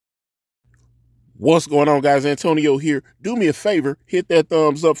What's going on, guys? Antonio here. Do me a favor, hit that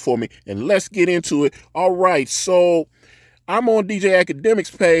thumbs up for me, and let's get into it. All right, so I'm on DJ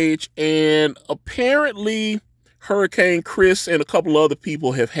Academics page, and apparently Hurricane Chris and a couple other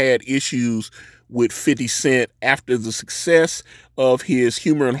people have had issues with 50 Cent after the success of his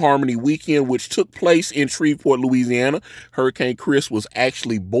Humor and Harmony weekend, which took place in Shreveport, Louisiana. Hurricane Chris was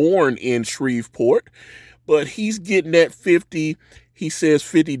actually born in Shreveport, but he's getting at 50. He says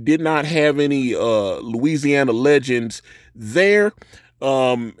 50 did not have any Louisiana legends there.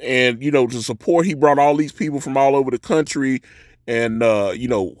 And, you know, to support, he brought all these people from all over the country and, you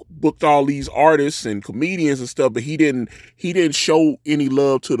know, booked all these artists and comedians and stuff. But he didn't show any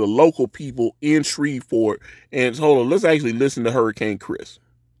love to the local people in Shreveport. And hold on, let's actually listen to Hurricane Chris.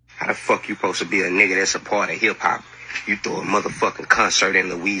 How the fuck you supposed to be a nigga that's a part of hip hop? You throw a motherfucking concert in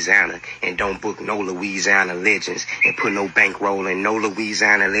Louisiana and don't book no Louisiana legends and put no bankroll in no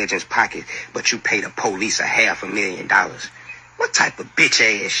Louisiana legends pocket, but you pay the police $500,000. What type of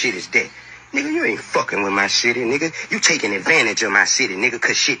bitch ass shit is that? Nigga, you ain't fucking with my city, nigga. You taking advantage of my city, nigga,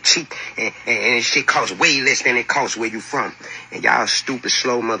 cause shit cheap and shit costs way less than it costs where you from. And y'all stupid,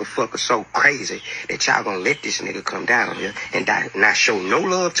 slow motherfuckers so crazy that y'all gonna let this nigga come down here and not show no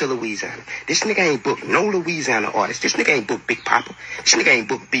love to Louisiana. This nigga ain't booked no Louisiana artist. This nigga ain't booked Big Papa. This nigga ain't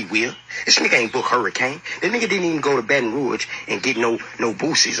booked B Will. This nigga ain't booked Hurricane. This nigga didn't even go to Baton Rouge and get no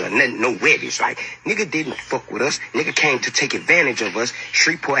boosies or no weddies. Like, nigga didn't fuck with us. Nigga came to take advantage of us.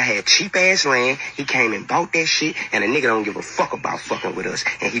 Shreveport had cheap ass land. He came and bought that shit, and a nigga don't give a fuck about fucking with us.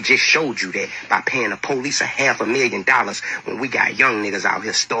 And he just showed you that by paying the police $500,000 when we got young niggas out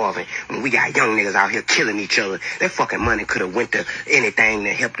here starving, when we got young niggas out here killing each other. That fucking money could have went to anything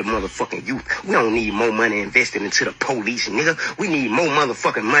to help the motherfucking youth. We don't need more money invested into the police, nigga. We need more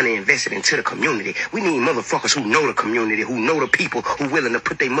motherfucking money invested into the community. We need motherfuckers who know the community, who know the people, who willing to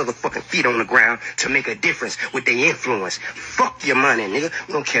put their motherfucking feet on the ground to make a difference with their influence. Fuck your money, nigga.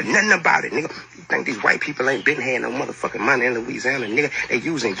 We don't care nothing about it, nigga. You think these white people ain't been had no motherfucking money in Louisiana, nigga? They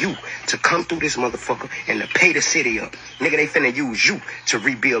using you to come through this motherfucker and to pay the city up. Nigga, they finna use you to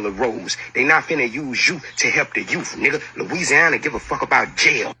rebuild the roads. They not finna use you to help the youth, nigga. Louisiana give a fuck about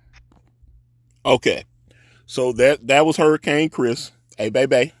jail. Okay, so that was Hurricane Chris. Hey,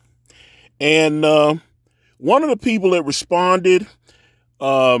 baby. And one of the people that responded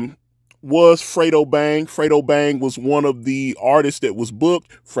was Fredo Bang. Fredo Bang was one of the artists that was booked.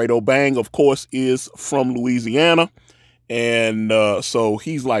 Fredo Bang, of course, is from Louisiana. And so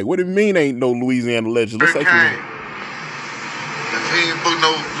he's like, what do you mean ain't no Louisiana legend? Let's actually... If he ain't booked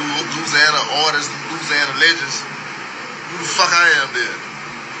no Louisiana artists, Louisiana legends, who the fuck I am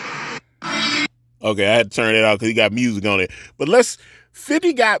then? Okay, I had to turn it out because he got music on it. But let's...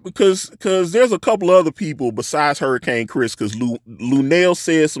 50 got, because there's a couple other people besides Hurricane Chris, because Lunel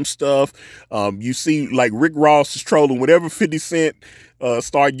said some stuff. You see, like, Rick Ross is trolling. Whenever 50 Cent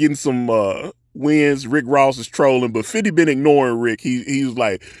start getting some wins, Rick Ross is trolling. But 50 been ignoring Rick. He was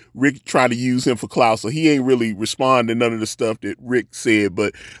like, Rick trying to use him for clout, so he ain't really responding to none of the stuff that Rick said.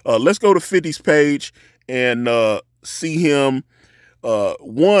 But let's go to 50's page and see him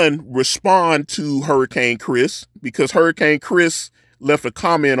respond to Hurricane Chris, because Hurricane Chris left a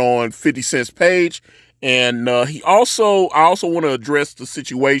comment on 50 Cent's page. And I also want to address the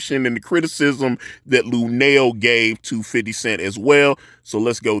situation and the criticism that Lunel gave to 50 Cent as well. So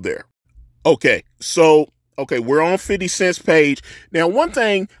let's go there. Okay, so we're on 50 Cent's page. Now, one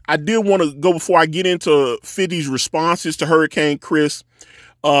thing I did want to go before I get into 50's responses to Hurricane Chris.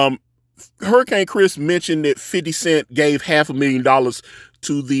 Hurricane Chris mentioned that 50 Cent gave $500,000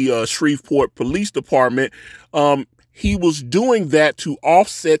 to the Shreveport Police Department. He was doing that to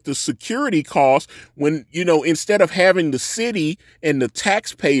offset the security costs when, you know, instead of having the city and the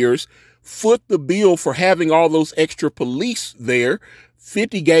taxpayers foot the bill for having all those extra police there,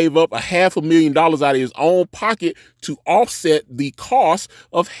 50 gave up $500,000 out of his own pocket to offset the cost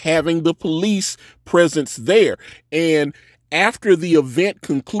of having the police presence there. And after the event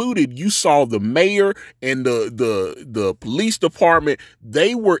concluded, you saw the mayor and the police department.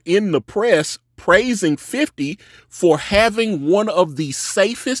 They were in the press praising 50 for having one of the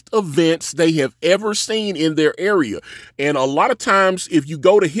safest events they have ever seen in their area. And a lot of times, if you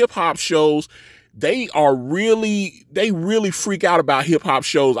go to hip hop shows, they really freak out about hip hop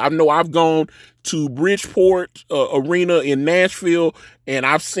shows. I know I've gone to Bridgeport Arena in Nashville, and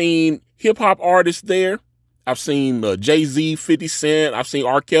I've seen hip hop artists there. I've seen Jay-Z, 50 Cent, I've seen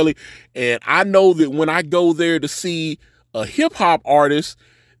R. Kelly, and I know that when I go there to see a hip hop artist,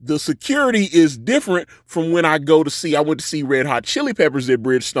 the security is different from when I went to see Red Hot Chili Peppers at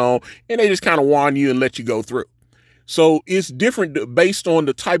Bridgestone, and they just kind of warn you and let you go through. So it's different based on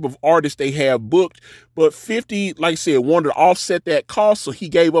the type of artist they have booked. But 50, like I said, wanted to offset that cost. So he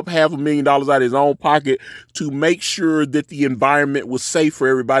gave up $500,000 out of his own pocket to make sure that the environment was safe for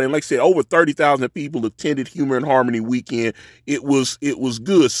everybody. And like I said, over 30,000 people attended Humor and Harmony weekend. It was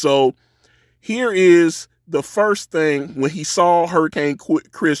good. So here is the first thing when he saw Hurricane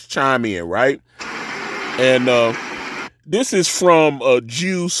Chris chime in, right? And this is from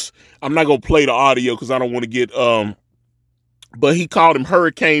Juice. I'm not going to play the audio because I don't want to get, but he called him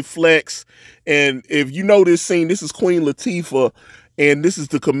Hurricane Flex. And if you know this scene, this is Queen Latifah, and this is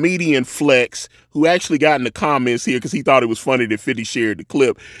the comedian Flex, who actually got in the comments here because he thought it was funny that 50 shared the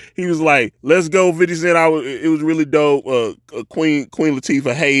clip. He was like, let's go. 50 said it was really dope. Queen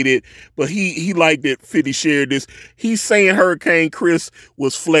Latifah hated, but he liked that 50 shared this. He's saying Hurricane Chris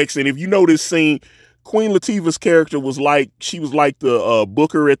was flexing. If you know this scene, Queen Latifah's character was like, she was like the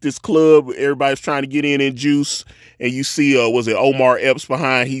booker at this club. Everybody's trying to get in Juice. And you see, was it Omar Epps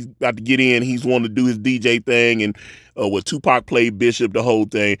behind? He's got to get in. He's wanting to do his DJ thing. And with Tupac played Bishop, the whole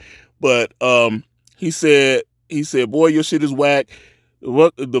thing. But he said, boy, your shit is whack.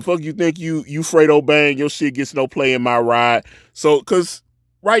 What the fuck you think you Fredo Bang? Your shit gets no play in my ride. So, because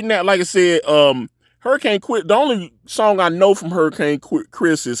right now, like I said, Hurricane Chris, the only song I know from Hurricane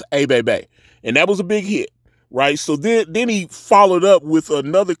Chris is A Baby. And that was a big hit, right? So then he followed up with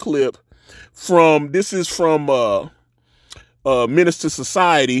another clip from, this is from Menace to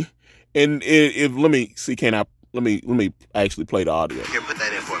Society. And let me see, let me actually play the audio. Here, put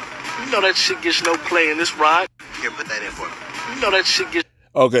that in for me. You know that shit gets no play in this ride. Here, put that in for me. You know that shit gets...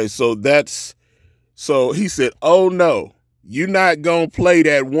 Okay, so he said, oh no, you're not gonna play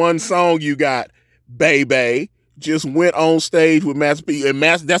that one song you got, baby. Just went on stage with Master P, and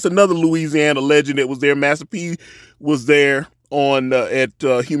that's another Louisiana legend that was there. Master P was there on at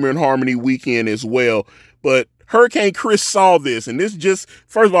Humor and Harmony weekend as well. But Hurricane Chris saw this, and this just,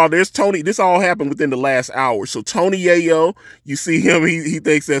 first of all, there's Tony. This all happened within the last hour. So Tony Yayo, you see him, he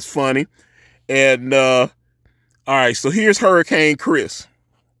thinks that's funny. And all right, so here's Hurricane Chris.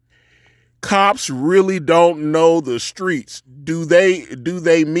 Cops really don't know the streets. Do they?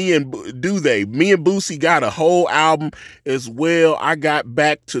 Me and Boosie got a whole album as well. I got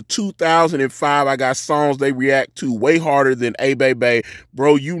back to 2005. I got songs they react to way harder than A Baby.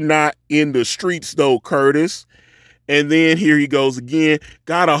 Bro, you not in the streets though, Curtis. And then here he goes again.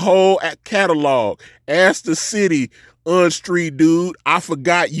 Got a whole catalog. Ask the city, unstreet dude. I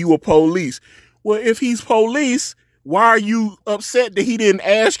forgot you a police. Well, if he's police, why are you upset that he didn't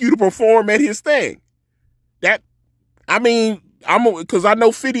ask you to perform at his thing? Because I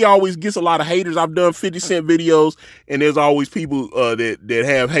know 50 always gets a lot of haters. I've done 50 Cent videos, and there's always people that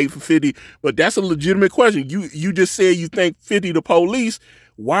have hate for 50. But that's a legitimate question. You just said you think 50 the police.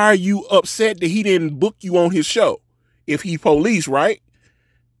 Why are you upset that he didn't book you on his show if he police, right?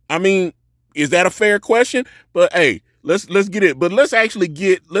 I mean, is that a fair question? But hey, let's get it. But let's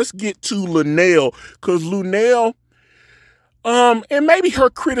get to Luenell, because Luenell, and maybe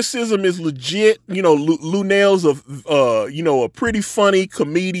her criticism is legit. You know, Luenell's a pretty funny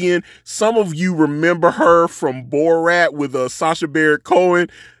comedian. Some of you remember her from Borat with Sacha Baron Cohen.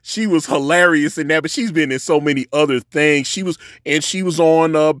 She was hilarious in that, but she's been in so many other things. She was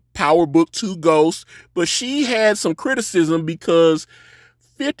on Power Book 2 Ghost, but she had some criticism because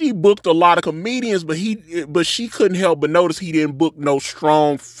 50 booked a lot of comedians, but she couldn't help but notice he didn't book no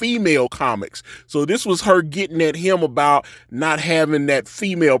strong female comics. So this was her getting at him about not having that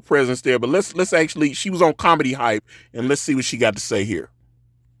female presence there. But let's actually, she was on Comedy Hype, and let's see what she got to say here.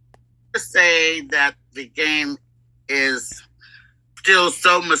 Say that the game is still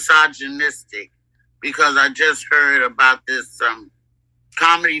so misogynistic, because I just heard about this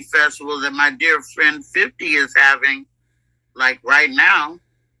comedy festival that my dear friend 50 is having, like right now.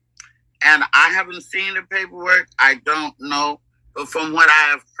 And I haven't seen the paperwork. I don't know. But from what I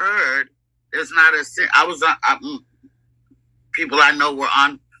have heard, there's not people I know were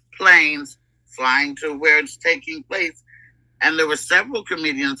on planes flying to where it's taking place. And there were several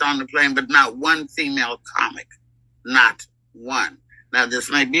comedians on the plane, but not one female comic. Not one. Now,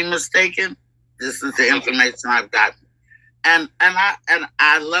 this may be mistaken. This is the information I've gotten. And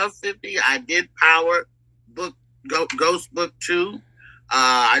I love 50. I did Power Book, Ghost Book 2.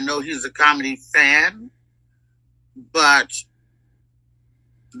 I know he's a comedy fan, but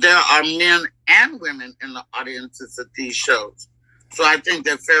there are men and women in the audiences at these shows. So I think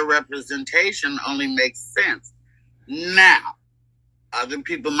that fair representation only makes sense. Now, other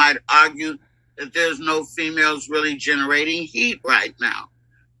people might argue that there's no females really generating heat right now.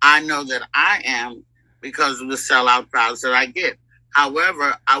 I know that I am, because of the sellout crowds that I get.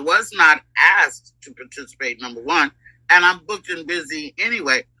 However, I was not asked to participate, number one. and I'm booked and busy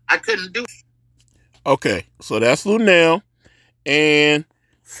anyway. I couldn't do it. Okay, so that's Lunel, and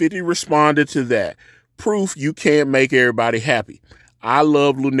 50 responded to that. Proof you can't make everybody happy. I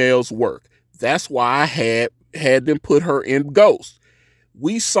love Lunel's work. That's why I had them put her in Ghost.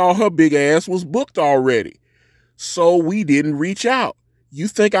 We saw her big ass was booked already, so we didn't reach out. You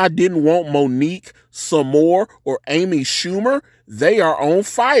think I didn't want Monique, Samore, or Amy Schumer? They are on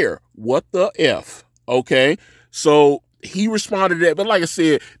fire. What the F? Okay, so he responded to that. But like I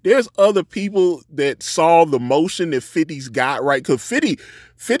said, there's other people that saw the motion that 50's got, right? Because 50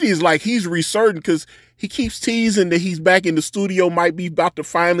 is like, he's resurging because he keeps teasing that he's back in the studio, might be about to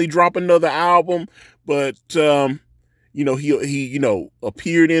finally drop another album. But, you know, he you know,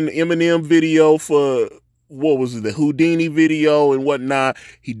 appeared in the Eminem video for, what was it, the Houdini video and whatnot.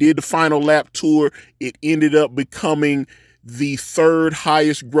 He did the Final Lap tour. It ended up becoming the third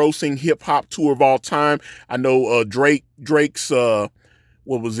highest grossing hip hop tour of all time. I know Drake's what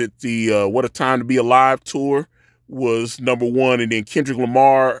was it, the What a Time to Be Alive tour was #1, and then Kendrick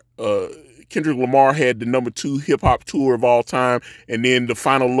Lamar had the #2 hip hop tour of all time, and then the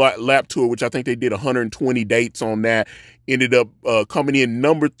Final Lap tour, which I think they did 120 dates on that, ended up coming in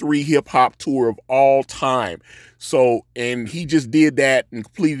 #3 hip hop tour of all time. So, and he just did that and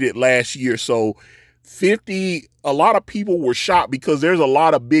completed it last year. So 50, a lot of people were shocked because there's a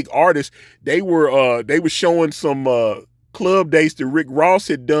lot of big artists. They were showing some club dates that Rick Ross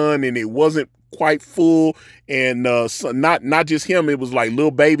had done, and it wasn't quite full. And so not just him, it was like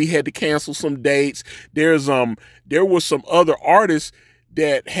Lil Baby had to cancel some dates. There were some other artists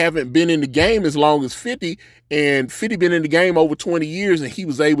that haven't been in the game as long as 50, and 50 been in the game over 20 years, and he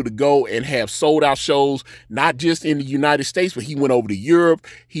was able to go and have sold out shows, not just in the United States, but he went over to Europe,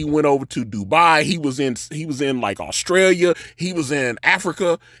 he went over to Dubai, he was in like Australia, he was in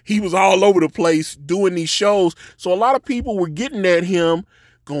Africa, he was all over the place doing these shows. So a lot of people were getting at him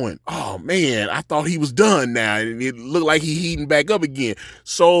going, oh man, I thought he was done now, and it looked like he heating back up again.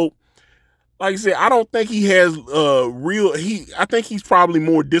 So like I said, I don't think he has I think he's probably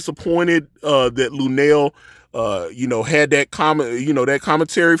more disappointed that Lunel you know, had that that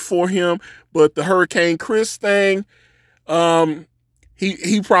commentary for him. But the Hurricane Chris thing,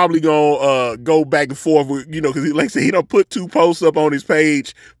 he probably gonna go back and forth with, you know, because like I said, he done put 2 posts up on his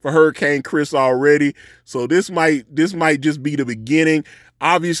page for Hurricane Chris already. So this might just be the beginning.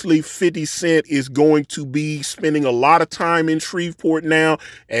 Obviously, 50 Cent is going to be spending a lot of time in Shreveport now.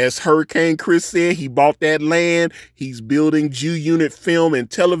 As Hurricane Chris said, he bought that land. He's building G-Unit Film and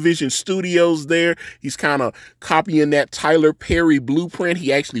Television Studios there. He's kind of copying that Tyler Perry blueprint.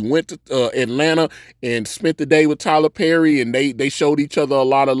 He actually went to Atlanta and spent the day with Tyler Perry, and they showed each other a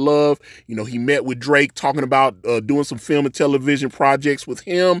lot of love. You know, he met with Drake, talking about doing some film and television projects with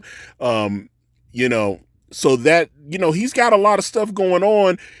him. You know, so that, you know, he's got a lot of stuff going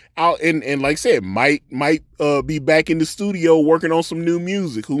on out, and like I said, might be back in the studio working on some new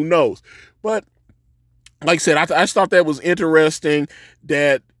music. Who knows? But like I said, I just thought that was interesting,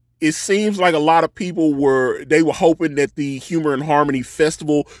 that it seems like a lot of people were hoping that the Humor and Harmony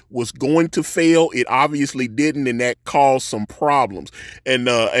Festival was going to fail. It obviously didn't, and that caused some problems. And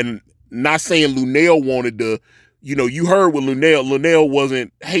not saying Lunel wanted to, you know, you heard with Lunel. Lunel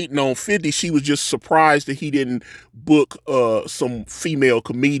wasn't hating on 50. She was just surprised that he didn't book some female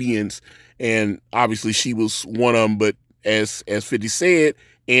comedians. And obviously she was one of them. But as 50 said,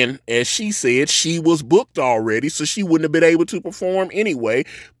 and as she said, she was booked already, so she wouldn't have been able to perform anyway.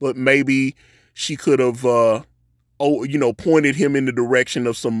 But maybe she could have, pointed him in the direction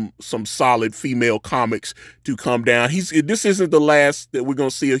of some solid female comics to come down. This isn't the last that we're gonna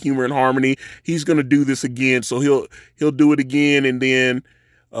see of Humor and Harmony. He's gonna do this again, so he'll do it again, and then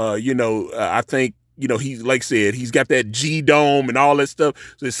I think, you know, he, like I said, he's got that G Dome and all that stuff.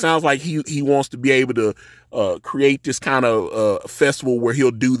 So it sounds like he wants to be able to create this kind of festival where he'll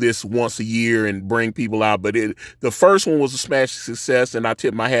do this once a year and bring people out. But the first one was a smash success, and I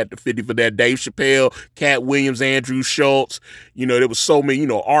tip my hat to 50 for that. Dave Chappelle, Cat Williams, Andrew Schultz. You know, there was so many. You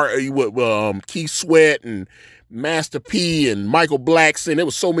know, Keith Sweat and Master P and Michael Blackson. There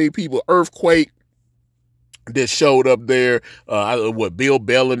was so many people. Earthquake that showed up there. Bill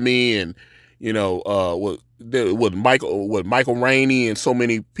Bellamy and, you know, Michael Rainey and so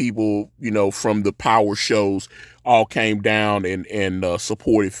many people, you know, from the power shows all came down and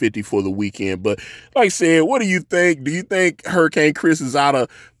supported 50 for the weekend. But like I said, what do you think? Do you think Hurricane Chris is out of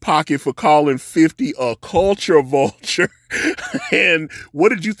pocket for calling 50 a culture vulture? And what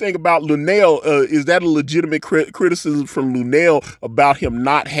did you think about Lunel? Is that a legitimate criticism from Lunel about him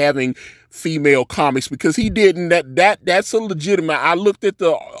not having female comics, because he didn't. That's a legitimate. I looked at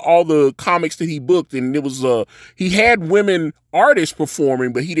all the comics that he booked, and it was he had women artists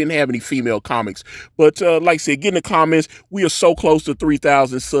performing, but he didn't have any female comics. But like I said, get in the comments. We are so close to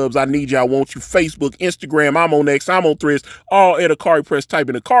 3,000 subs. I need you. I want you. Facebook, Instagram. I'm on X. I'm on Threads. All at Ikari Press. Type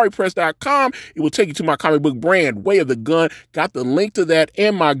in IkariPress.com. It will take you to my comic book brand, Way of the Gun. Got the link to that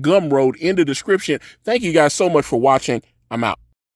and my Gumroad in the description. Thank you guys so much for watching. I'm out.